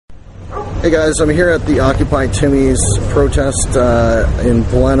Hey guys, I'm here at the Occupy Timmy's protest in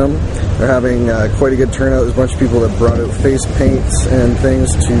Blenheim. They're having quite a good turnout. There's a bunch of people that brought out face paints and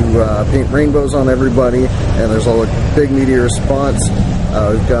things to paint rainbows on everybody, and there's all a big media response.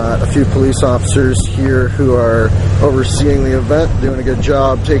 We've got a few police officers here who are overseeing the event, doing a good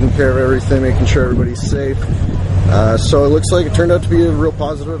job, taking care of everything, making sure everybody's safe. So it looks like it turned out to be a real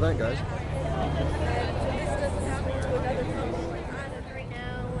positive event, guys.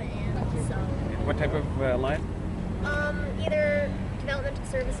 What type of line? Either developmental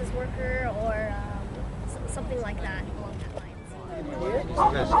services worker or something like that along that line.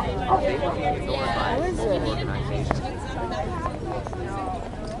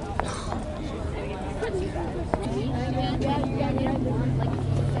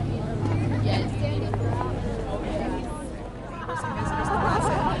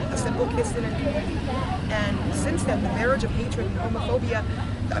 A simple kiss in a community. And since then, the marriage of hatred and homophobia,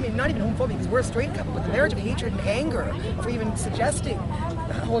 I mean, not even homophobia because we're a straight couple, but the marriage of hatred and anger for even suggesting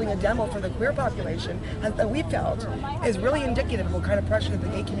holding a demo for the queer population that we felt is really indicative of what kind of pressure the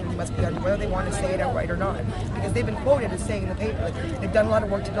gay community must be under, whether they want to say it outright or not. Because they've been quoted as saying in the paper that they've done a lot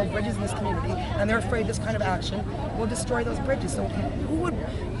of work to build bridges in this community, and they're afraid this kind of action will destroy those bridges. So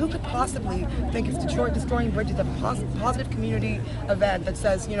who could possibly think it's destroying bridges a positive community event that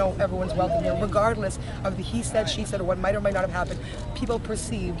says, you know, everyone's welcome here, regardless of the he said, she said, or what might or might not have happened. People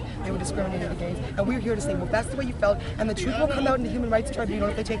perceived they were discriminated against, and we're here to say, well, if that's the way you felt, and the truth will come out in the Human Rights Tribunal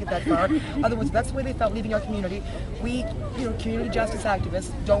if they take it that far. Otherwise, if that's the way they felt leaving our community, we, you know, community justice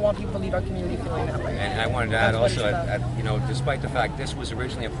activists don't want people to leave our community feeling that way. And I wanted to add also, you know, despite the fact this was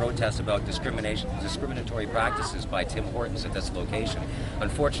originally a protest about discriminatory practices by Tim Hortons at this location,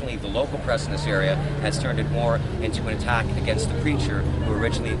 unfortunately the local press in this area has turned it more into an attack against the preacher who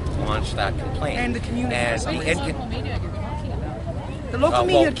originally launched that complaint. And the community. And the local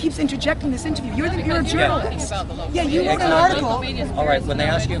media keeps interjecting this interview. You're a journalist. Yeah, you wrote an article. All right, when they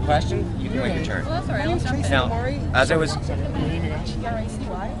ask you a question, you can wait your turn. Well, that's all right. Now, as I was...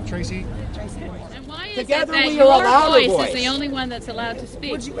 Tracy. And why is Together it that we your are voice voice is the only one that's allowed to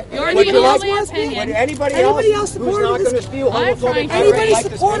speak? You're Would the you like only Would opinion. anybody Anybody else else who's not going to spew homophobic Anybody like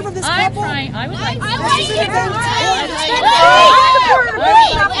to supportive of this couple? I would like to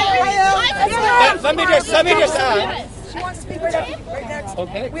Let me just She wants to speak right next.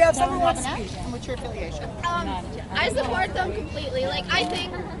 Okay. We have someone who wants to speak. What's your affiliation? I support them completely. Like, I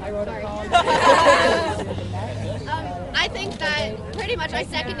think. I think that pretty much I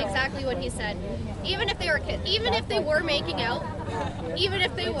second exactly what he said. Even if they were kids, even if they were making out, even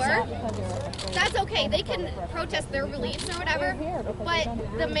if they were, that's okay. They can protest their beliefs or whatever. But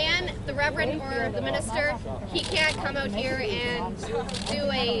the man, the reverend or the minister, he can't come out here and do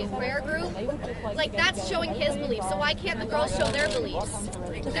a prayer group. Like, that's showing his beliefs. So why can't the girls show their beliefs?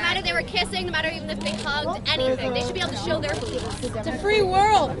 No matter if they were kissing, no matter even if they hugged, anything, they should be able to show their beliefs. It's a free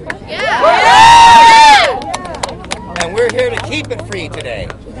world. Yeah. And we're here to keep it free today.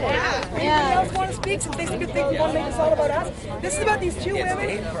 Anybody else want to speak since they want to make this all about us? This is about these two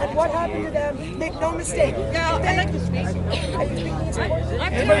women and what happened to them. Make no mistake. Now, I'd like to speak.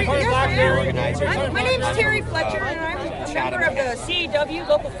 My name's Terry Fletcher, and I'm a member of the CAW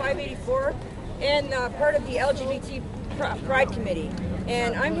Local 584 and part of the LGBT Pride Committee.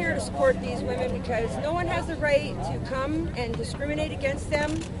 And I'm here to support these women because no one has the right to come and discriminate against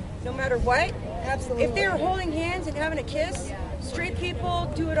them, no matter what. Absolutely. If they're holding hands and having a kiss, straight people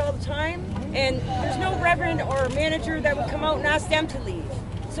do it all the time, and there's no reverend or manager that would come out and ask them to leave.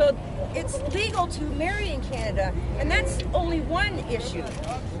 So it's legal to marry in Canada, and that's only one issue.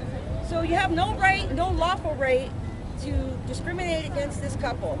 So you have no right, no lawful right to discriminate against this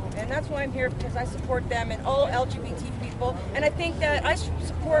couple, and that's why I'm here, because I support them and all LGBT people, and I think that I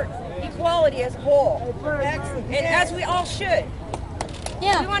support equality as a whole, and as we all should.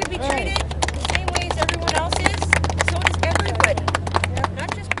 Yeah. We want to be treated the same way as everyone else is, so does everybody,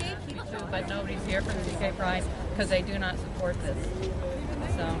 not just gay people. But nobody's here for the CK Pride because they do not support this.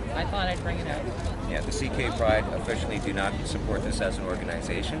 So I thought I'd bring it up. Yeah, the CK Pride officially do not support this as an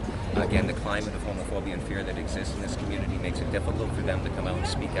organization. Again, the climate of homophobia and fear that exists in this community makes it difficult for them to come out and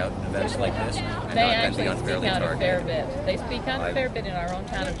speak out in events like this and They not then actually be unfairly speak out a targeted. fair bit. They speak out a fair bit in our own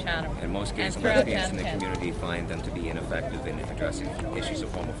town of Chatham. And most gays and throughout lesbians in the Chatham. community find them to be ineffective in addressing issues of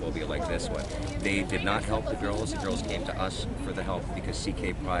homophobia like this one. They did not help the girls. The girls came to us for the help because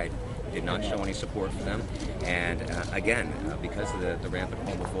CK Pride did not show any support for them. And again, because of the rampant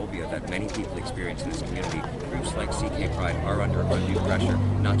homophobia that many people experience in this community, groups like CK Pride are under undue pressure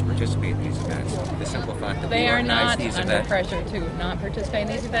not to participate in these events. The simple fact that They we are organize not these under events. pressure to not participate in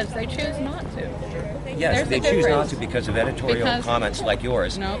these events. They choose not to. Yes, There's they the choose not difference. to because of editorial Because- comments like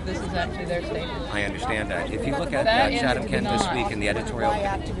yours. No, this is actually their statement. I understand that. If you look at That is Chatham Kent this not. week and the editorial,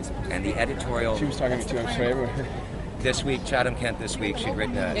 She was talking to him straight away. this week, Chatham Kent this week, she'd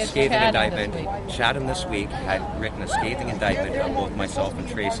written a It's scathing Chatham this indictment. week. Chatham this week had written a scathing indictment of both myself and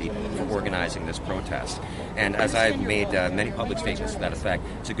Tracy for organizing this protest. And as I've made many public statements to that effect,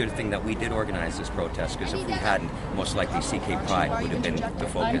 it's a good thing that we did organize this protest, because if we hadn't, most likely CK Pride would have been the I'm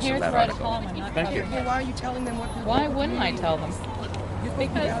focus here of to that write a article. column. I'm not Thank you. Well, why are you telling them what? Why wouldn't I tell them?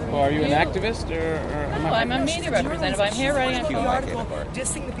 Because Well, are you an activist or No, I'm a media representative. I'm here writing a The column. article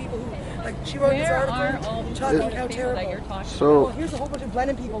dissing the people who, like, she wrote this Where article are all the talking about how people that you're terrible. talking So- Well, here's a whole bunch of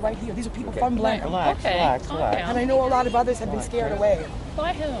Blenheim people right here. These are people from Blenheim. Relax, Okay, relax, calm relax. down. And I know a lot of others have been scared away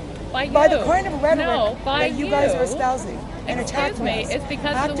By whom? By you. by the kind of rhetoric no, by that you guys are espousing and Excuse attacking me, us. it's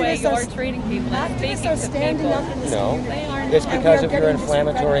because of the way Activists you're are- treating people and Activists speaking are to standing people. up in this No. community. They are It's not. because And of we are your getting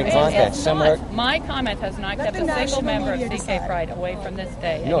inflammatory this content. It's Similar. not. My comment has not Let kept the a single national member of media CK decide. Pride away from this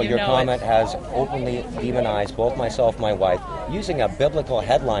day. No, and you your know comment it. has openly demonized both myself and my wife using a biblical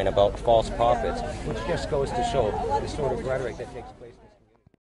headline about false prophets, which just goes to show the sort of rhetoric that takes place.